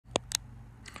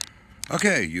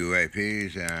Okay,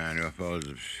 UAPs and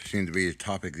UFOs seem to be a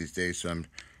topic these days, so I'm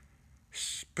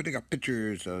putting up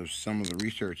pictures of some of the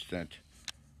research that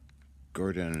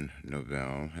Gordon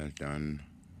Novell has done,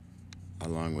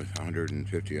 along with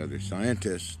 150 other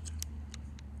scientists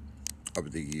over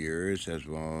the years, as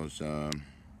well as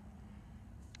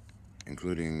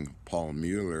including Paul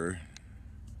Mueller,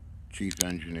 chief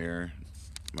engineer,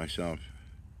 myself,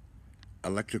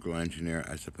 electrical engineer,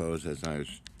 I suppose, as I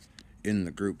was in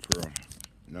the group for a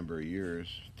number of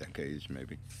years, decades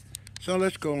maybe. So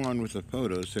let's go on with the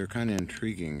photos. They're kind of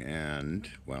intriguing, and,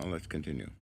 well, let's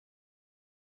continue.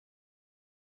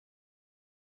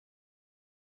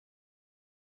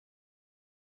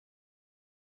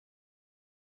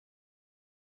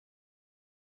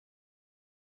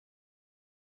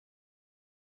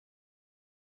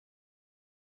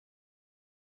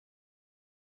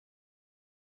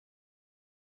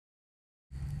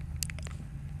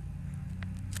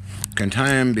 Can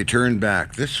time be turned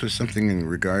back? This was something in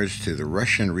regards to the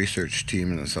Russian research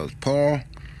team in the South Pole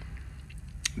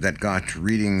that got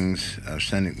readings of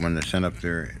when they sent up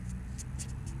their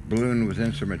balloon with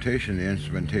instrumentation. The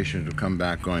instrumentation would come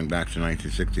back going back to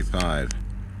 1965.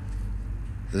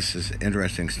 This is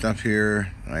interesting stuff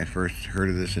here. I first heard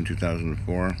of this in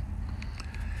 2004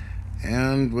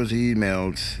 and was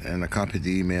emailed, and I copied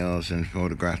the emails and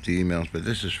photographed the emails, but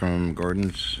this is from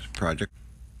Gordon's project.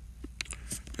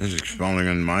 This is falling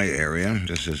in my area.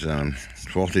 This is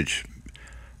voltage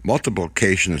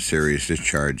multiplication series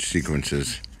discharge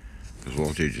sequences with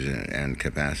voltage and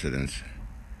capacitance.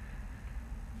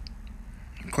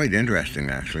 Quite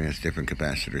interesting, actually. It's different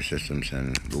capacitor systems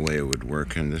and the way it would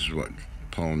work, and this is what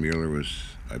Paul Mueller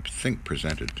was, I think,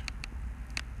 presented,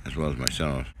 as well as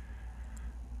myself.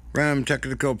 RAM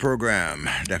technical program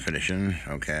definition,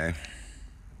 okay.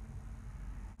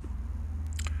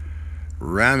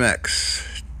 Ramex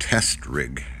test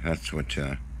rig. That's what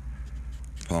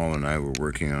Paul and I were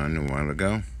working on a while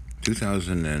ago.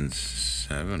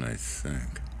 2007, I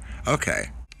think.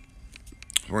 Okay.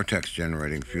 Vortex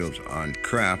generating fields on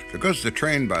craft. There goes the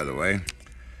train, by the way.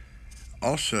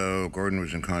 Also, Gordon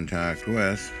was in contact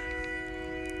with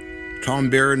Tom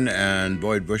Bearden and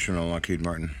Boyd Bushman of Lockheed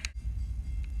Martin.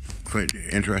 Quite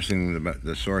interesting,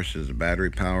 the source is the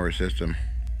battery power system,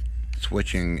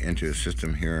 switching into a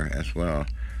system here as well.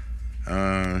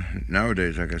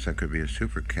 Nowadays, I guess that could be a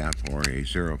super cap or a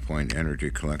zero-point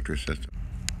energy collector system.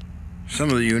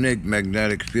 Some of the unique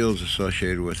magnetic fields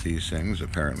associated with these things,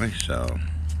 apparently, so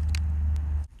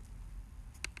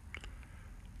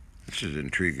this is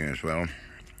intriguing as well.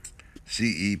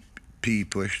 CEP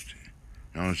pushed.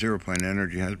 Now, zero-point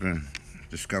energy has been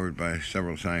discovered by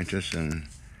several scientists, and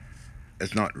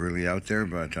it's not really out there,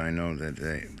 but I know that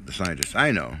the scientists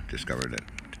I know discovered it.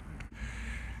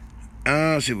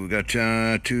 Let's see, we've got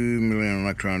 2 million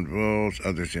electron volts,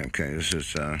 others, okay, this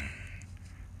is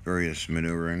various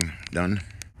maneuvering done.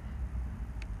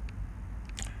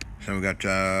 So we've got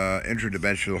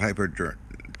interdimensional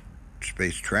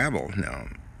hyperspace travel. Now,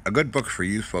 a good book for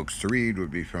you folks to read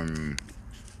would be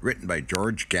written by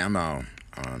George Gamow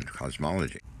on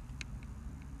cosmology.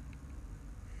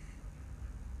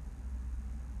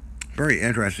 Very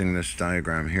interesting, this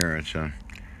diagram here. It's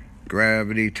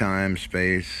gravity, time,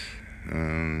 space,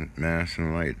 mass,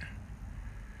 and light.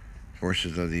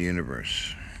 Forces of the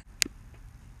universe.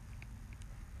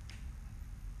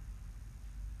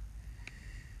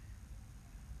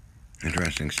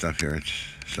 Interesting stuff here. It's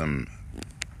some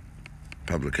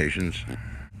publications.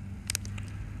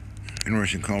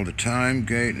 Interesting called The Time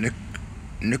Gate.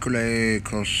 Nikolay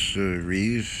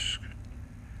Kozyrev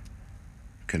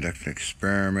conduct an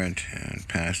experiment, and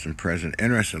past and present.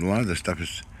 Interesting. A lot of this stuff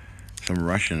is some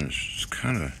Russian. It's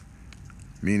kind of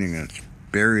meaning it's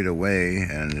buried away,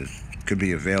 and it could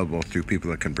be available through people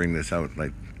that can bring this out,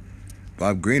 like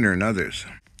Bob Greener and others.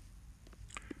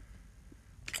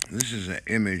 This is an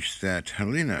image that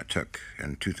Helena took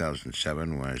in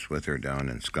 2007 when I was with her down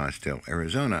in Scottsdale,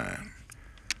 Arizona.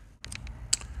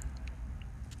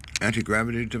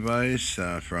 Anti-gravity device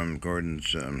from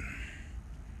Gordon's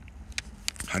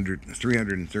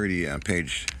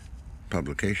 330-page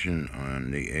publication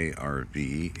on the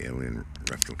ARVE, Alien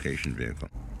Replication Vehicle.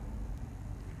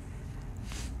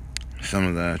 Some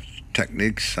of the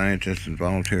techniques, scientists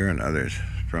involved here, and others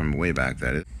from way back,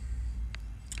 that is.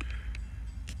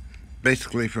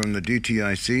 Basically from the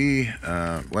DTIC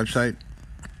website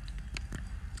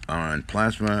on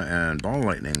plasma and ball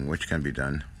lightning, which can be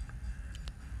done.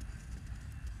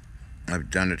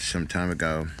 I've done it some time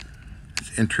ago.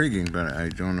 It's intriguing, but I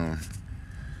don't know.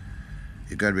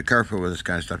 You got to be careful with this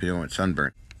kind of stuff. You don't want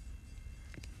sunburn.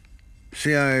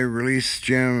 CIA released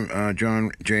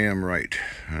John J.M. Wright,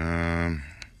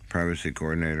 privacy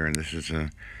coordinator, and this is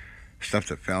stuff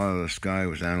that fell out of the sky,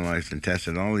 was analyzed and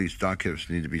tested. All these documents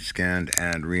need to be scanned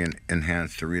and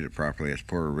enhanced to read it properly. It's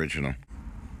poor original.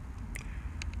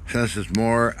 So this is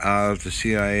more of the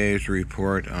CIA's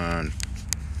report on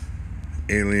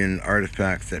alien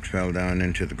artifacts that fell down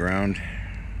into the ground.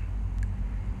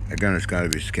 Again, it's got to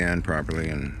be scanned properly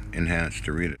and enhanced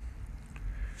to read it.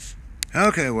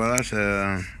 Okay, well, that's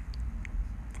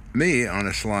me on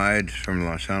a slide from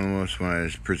Los Alamos when I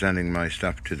was presenting my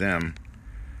stuff to them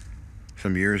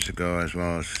some years ago, as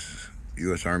well as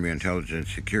U.S. Army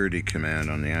Intelligence Security Command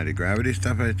on the anti-gravity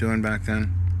stuff I was doing back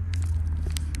then.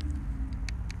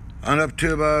 On up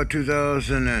to about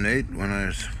 2008, when I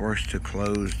was forced to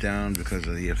close down because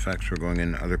of the effects were going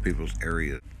into other people's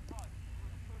areas.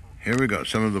 Here we go,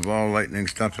 some of the ball lightning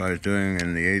stuff I was doing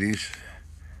in the 80s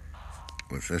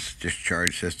with this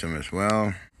discharge system as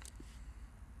well.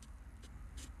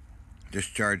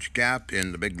 Discharge gap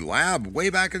in the big lab way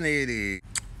back in the 80s.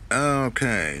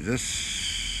 Okay,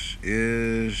 this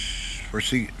is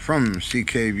from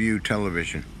CKView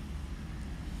Television.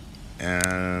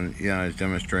 And yeah, I was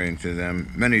demonstrating to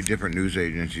them many different news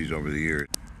agencies over the years.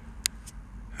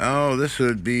 Oh, this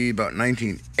would be about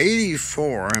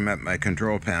 1984. I'm at my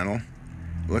control panel,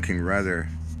 looking rather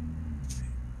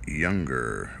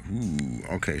younger. Ooh,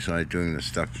 okay, so I was doing this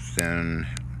stuff then,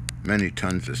 many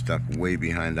tons of stuff way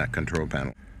behind that control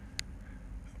panel.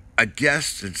 A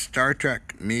guest in Star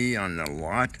Trek, me on the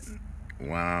lot.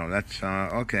 Wow, that's,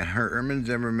 okay, Herman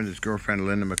Zimmerman, his girlfriend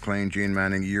Linda McLean, Gene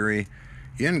Manning, Yuri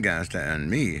Yingasta,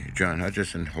 and me, John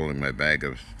Hutchison, holding my bag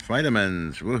of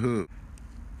vitamins. Woohoo!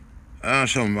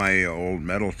 Some of my old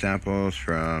metal samples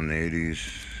from the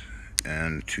 80s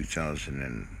and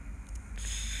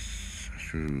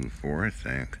 2004, I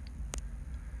think.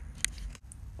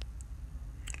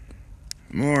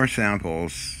 More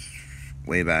samples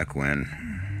way back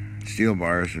when. Steel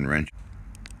bars and wrenches.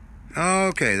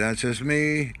 Okay, that's just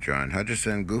me, John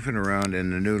Hutchison, goofing around in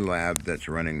the new lab that's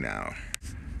running now.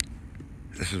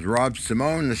 This is Rob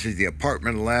Simone. This is the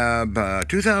apartment lab.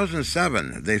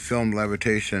 2007, they filmed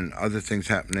levitation, other things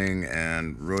happening,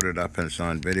 and wrote it up and it's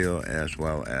on video, as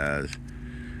well as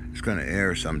it's going to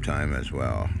air sometime as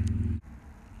well.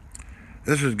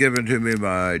 This was given to me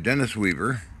by Dennis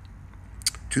Weaver,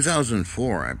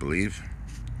 2004, I believe.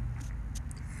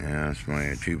 Yeah, that's my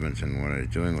achievements and what I was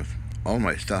doing with all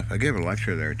my stuff. I gave a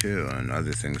lecture there too and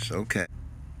other things.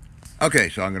 Okay,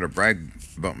 so I'm going to brag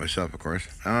about myself, of course.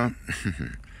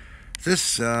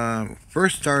 This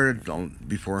first started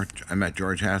before I met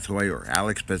George Hathaway or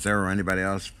Alex Pizarro or anybody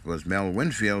else, was Mel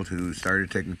Winfield, who started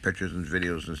taking pictures and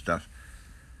videos and stuff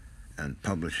and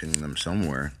publishing them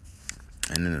somewhere,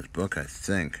 and in his book, I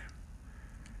think.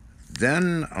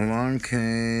 Then along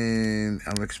came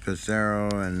Alex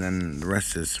Pizarro, and then the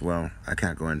rest is, well, I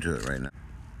can't go into it right now.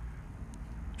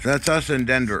 So that's us in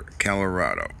Denver,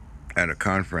 Colorado, at a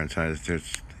conference.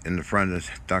 There's in the front is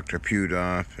Dr.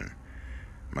 Pudoff, and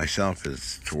myself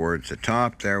is towards the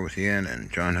top there with Ian and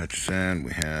John Hutchison.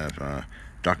 We have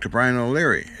Dr. Brian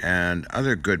O'Leary and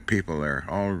other good people there,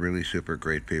 all really super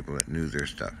great people that knew their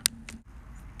stuff.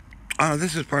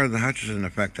 This is part of the Hutchison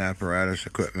Effect apparatus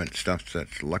equipment stuff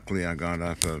that luckily I got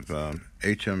off of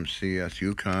HMCS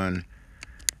Yukon,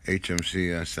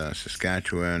 HMCS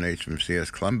Saskatchewan,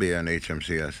 HMCS Columbia, and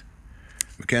HMCS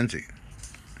Mackenzie.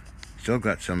 Still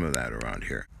got some of that around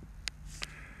here.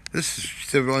 This is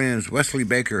civilian's Wesley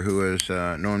Baker, who has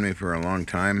known me for a long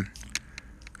time,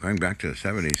 going back to the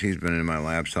 70s. He's been in my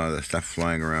lab, saw the stuff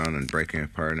flying around and breaking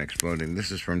apart and exploding.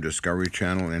 This is from Discovery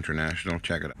Channel International.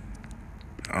 Check it out.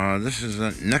 This is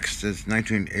next is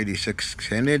 1986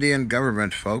 Canadian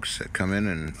government folks that come in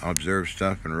and observe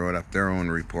stuff and wrote up their own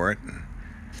report. And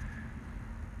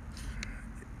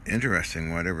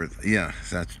interesting, whatever. Yeah,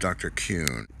 that's Dr.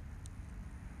 Kuhn.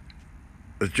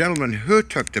 The gentleman who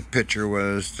took the picture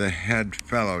was the head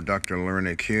fellow, Dr.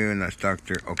 Lorna Kuhn. That's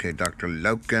Dr.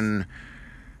 Loken,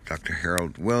 Dr.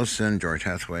 Harold Wilson, George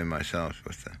Hathaway, myself,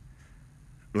 with the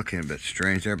looking a bit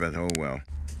strange there, but oh well.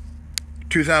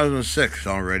 2006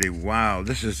 already. Wow,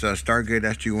 this is Stargate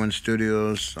SG-1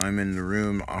 Studios. I'm in the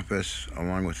room office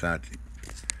along with that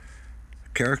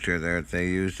character there that they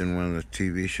used in one of the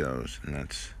TV shows, and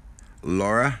that's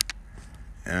Laura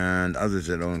and others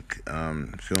that own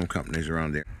film companies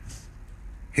around there.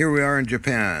 Here we are in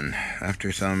Japan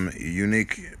after some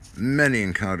unique, many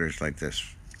encounters like this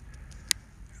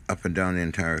up and down the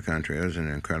entire country. It was an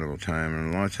incredible time,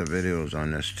 and lots of videos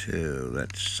on this too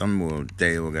that some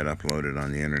day will get uploaded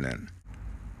on the internet.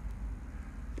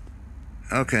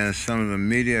 Okay, some of the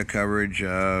media coverage.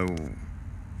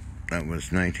 That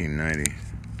was 1990.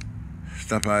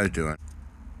 Stuff I was doing.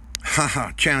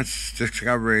 Haha, chance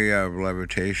discovery of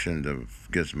levitation of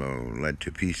gizmo led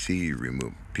to PCB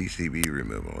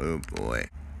removal. Oh boy.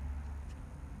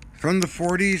 From the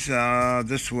 40s,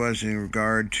 this was in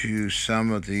regard to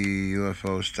some of the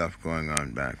UFO stuff going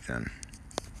on back then.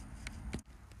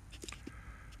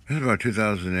 This is about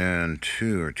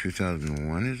 2002 or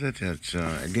 2001, is it?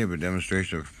 I gave a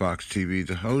demonstration of Fox TV.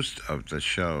 The host of the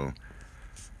show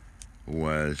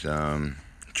was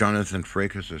Jonathan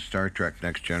Frakes of Star Trek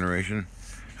Next Generation.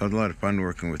 It was a lot of fun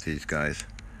working with these guys.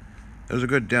 It was a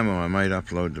good demo. I might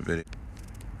upload the video.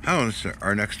 Oh, this is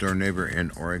our next door neighbor in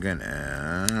Oregon,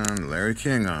 and Larry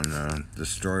King on the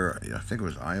destroyer, I think it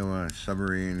was Iowa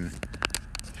submarine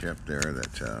ship there,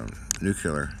 that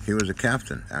nuclear. He was a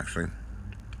captain, actually.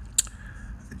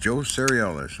 Joe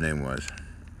Serial, his name was.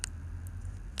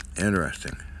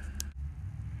 Interesting.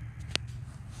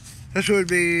 This would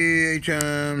be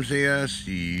HMCS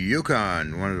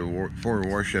Yukon, one of the four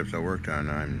warships I worked on.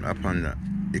 I'm up on the...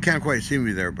 You can't quite see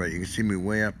me there, but you can see me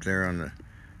way up there on the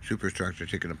superstructure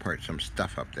taking apart some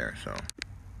stuff up there, so.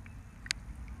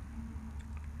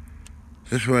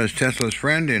 This was Tesla's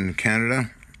friend in Canada,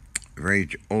 a very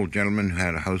old gentleman who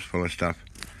had a house full of stuff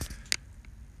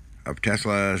of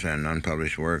Tesla's and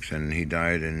unpublished works, and he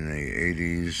died in the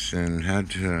 80s and had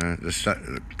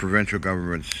the provincial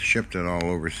governments shipped it all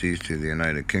overseas to the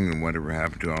United Kingdom. Whatever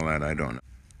happened to all that, I don't know.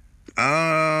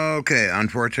 Okay,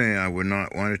 unfortunately, I would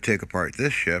not want to take apart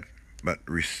this ship, but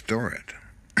restore it.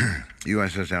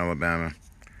 USS Alabama,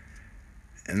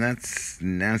 and that's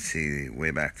Nancy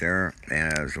way back there,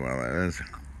 as well as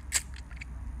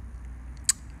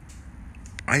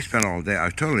I spent all day. I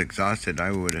was totally exhausted.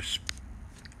 I would have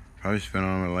probably spent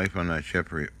all my life on that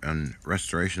ship and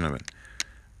restoration of it.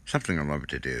 Something I'd love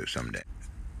to do someday.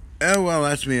 Oh well,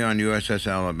 that's me on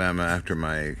USS Alabama after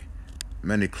my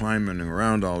many climbing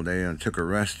around all day and took a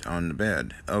rest on the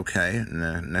bed. Okay, and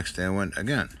the next day I went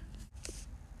again.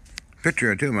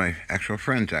 Picture of two of my actual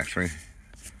friends, actually.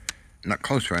 Not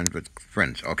close friends, but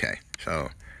friends. Okay, so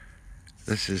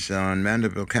this is on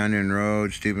Mandeville Canyon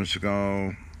Road, Steven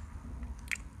Seagal,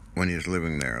 when he was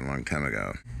living there a long time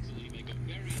ago.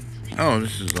 Oh,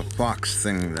 this is a Fox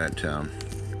thing that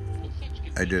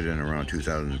I did in around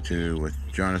 2002 with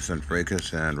Jonathan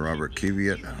Frakes and Robert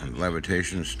Kiviat on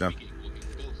levitation stuff.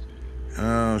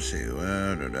 Oh, let's see,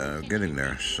 getting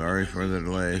there. Sorry for the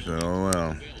delays, but oh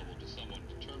well.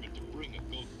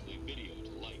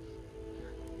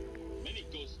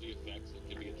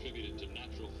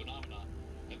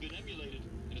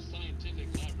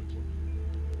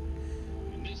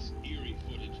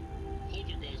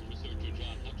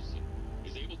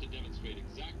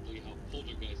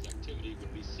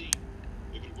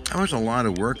 That was a lot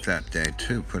of work that day,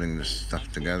 too, putting this stuff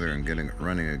together and getting it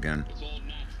running again.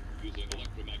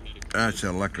 That's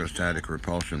electrostatic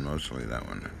repulsion, mostly, that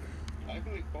one. I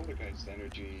believe poltergeist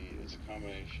energy is a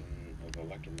combination of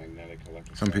electromagnetic,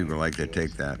 some people like to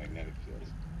take that magnetic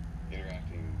fields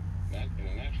interacting in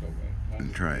a natural way.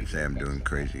 And try and say I'm doing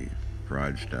crazy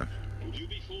fraud stuff. Would you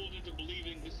be fooled into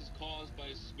believing this is caused by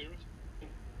a spirit?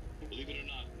 Believe it or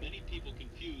not, many people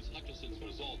confuse Hutchison's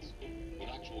results with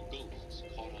actual ghosts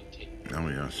caught on tape. Oh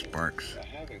yeah, sparks. I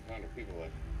have encountered people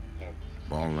that have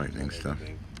ball lightning stuff.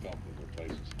 They felt that their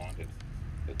place was haunted,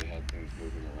 that they had things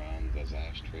moving around, those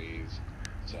ashtrays,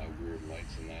 saw weird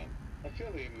lights in that. I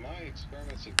feel that my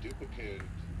experiments have duplicated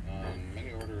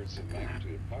many orders of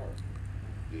magnitude of power,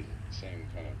 the same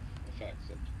kind of effects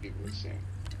that people are seeing.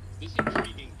 This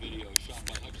intriguing video shot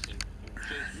by Hutchison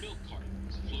shows milk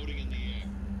cartons floating in the air,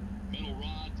 metal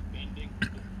rods bending,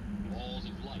 balls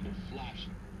of light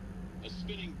flashing, a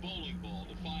spinning bowling ball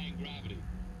defying gravity,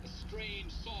 a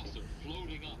strange saucer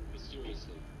floating up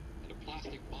mysteriously, and a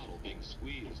plastic bottle being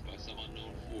squeezed by some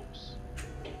unknown force.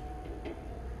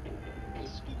 As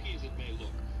spooky as it may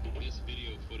look, this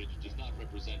video footage does not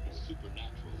represent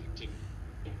supernatural activity.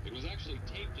 It was actually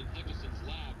taped in Hutchison's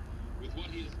lab with what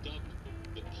he has dubbed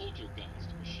the poltergeist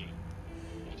machine.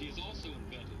 And he has also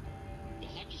invented the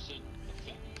Hutchison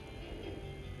effect.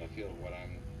 I feel what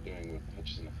I'm doing with the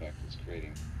Hutchison effect is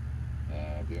creating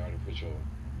the artificial,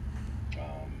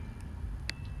 I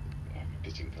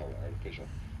guess you can call it artificial,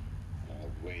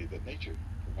 way that nature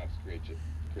perhaps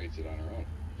creates it on her own.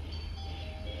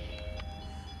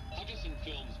 Hutchison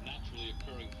films naturally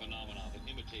occurring phenomena that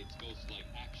imitates ghost-like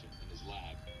action in his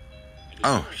lab.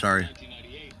 Oh, sorry.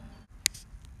 1998.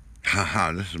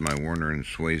 Haha, this is my Warner and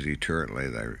Swayze turret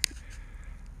lathe I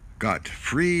got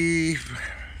free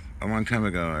a long time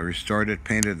ago. I restored it,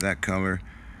 painted that color.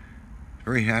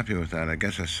 Very happy with that. I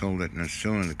guess I sold it and it's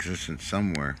still in existence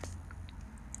somewhere.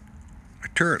 I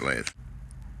turret lathe.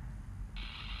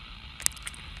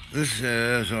 This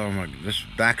is, oh my, this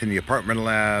back in the apartment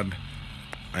lab.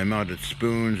 I mounted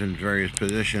spoons in various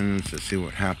positions to see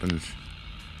what happens.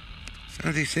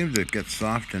 Oh, they seem to get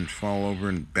soft and fall over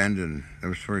and bend, and that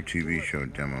was for a TV show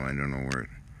demo. I don't know where it.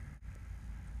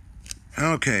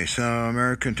 Okay, so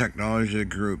American Technology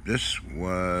Group. This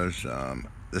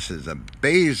is a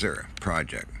Baser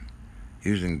project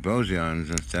using bosons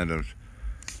instead of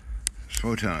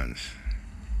photons.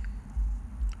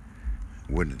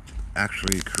 Would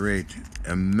actually create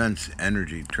immense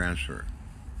energy transfer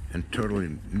and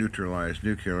totally neutralize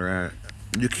nuclear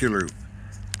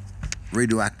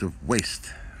radioactive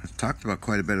waste. It's talked about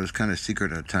quite a bit. It was kind of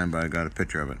secret at the time, but I got a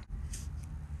picture of it.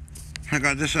 I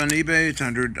got this on eBay. It's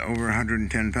over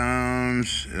 110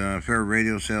 pounds. Fair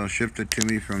radio sale shifted to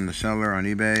me from the seller on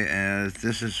eBay, as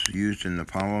this is used in the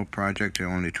Apollo project.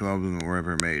 Only 12 of them were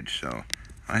ever made, so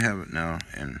I have it now.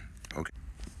 And okay,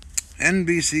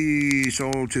 NBC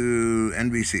sold to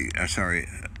NBC.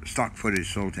 Stock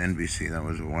footage sold to NBC. That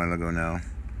was a while ago now.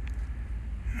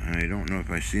 I don't know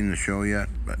if I've seen the show yet,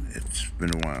 but it's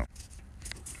been a while.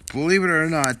 Believe it or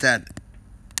not,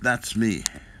 that's me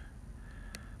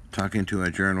talking to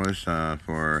a journalist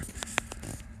for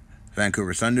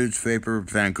Vancouver Sun newspaper,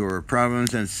 Vancouver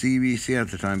Province, and CBC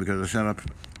at the time, because I set up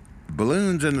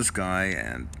balloons in the sky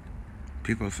and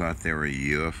people thought they were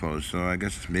UFOs. So I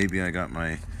guess maybe I got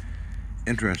my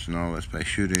interest in all this by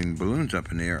shooting balloons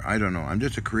up in the air. I don't know. I'm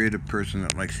just a creative person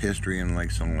that likes history and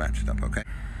likes all that stuff, okay?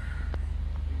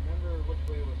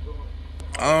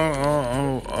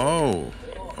 Oh.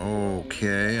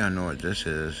 Okay, I know what this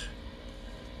is.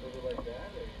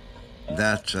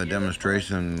 That's a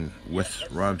demonstration with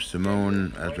Rob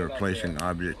Simone as they're placing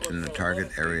objects in the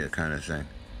target area kind of thing.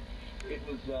 It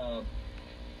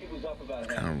was up about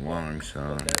kind of long,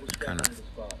 so it's kind of...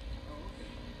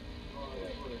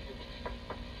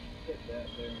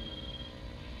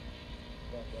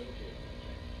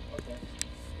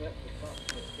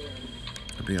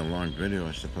 It'll be a long video,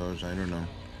 I suppose. I don't know.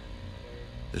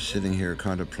 Just sitting here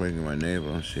contemplating my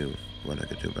navel and see what I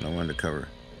could do, but I wanted to cover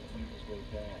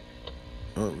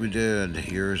what we did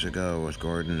years ago with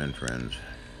Gordon and friends.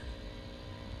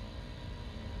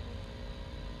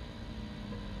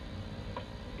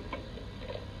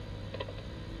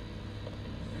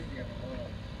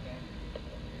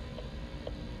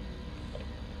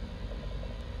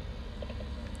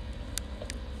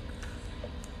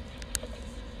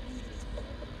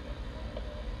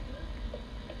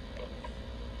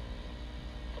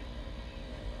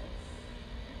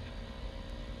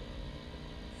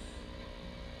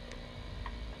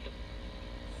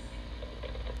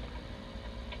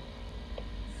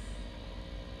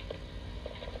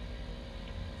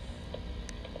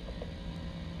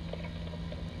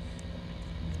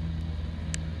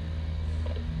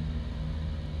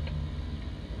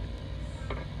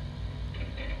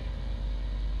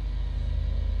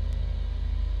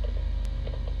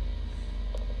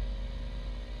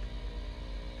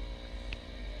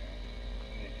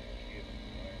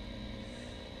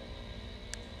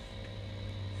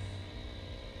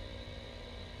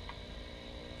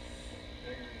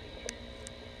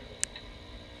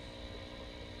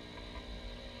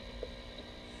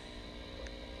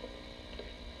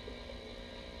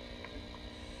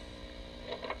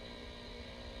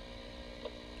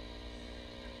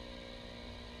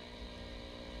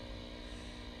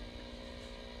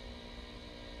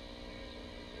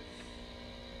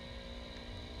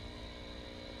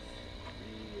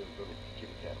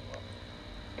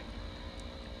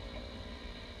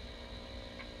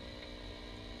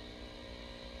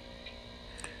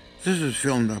 This is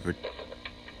filmed up at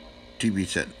TV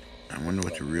set. I wonder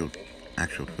what the real,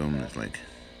 actual film is like.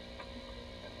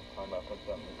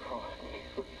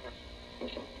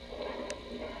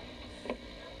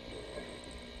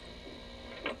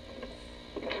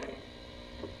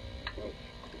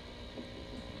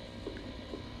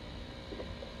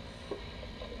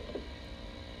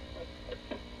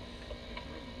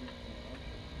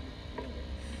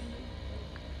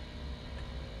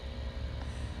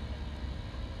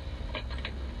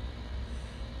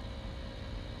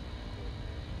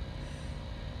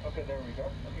 Okay, there we go.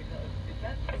 Okay, so if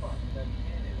that's the button, then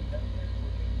it is.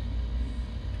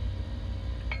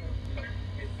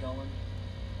 It's going.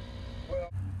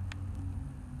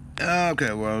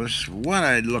 Okay, well, this is what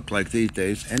I look like these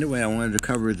days. Anyway, I wanted to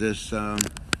cover this. I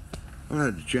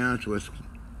had a chance with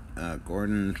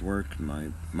Gordon's work,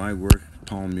 my work,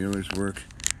 Paul Mueller's work,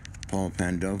 Paul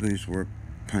Pandolfi's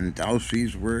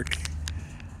work,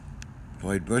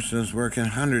 Floyd Bush's work, and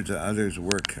hundreds of others'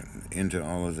 work into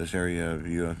all of this area of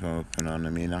UFO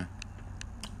phenomena.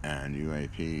 and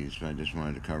UAPs. I just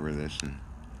wanted to cover this and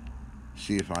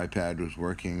see if iPad was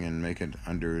working and make it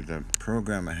under the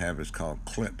program I have is called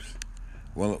Clips.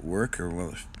 Will it work or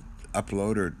will it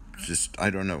upload or just, I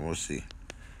don't know, we'll see.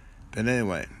 But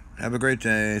anyway, have a great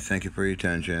day. Thank you for your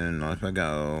attention. Off I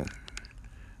go.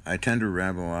 I tend to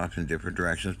ramble off in different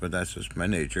directions, but that's just my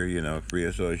nature, you know, free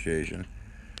association.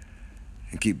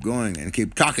 And keep going and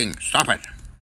keep talking. Stop it.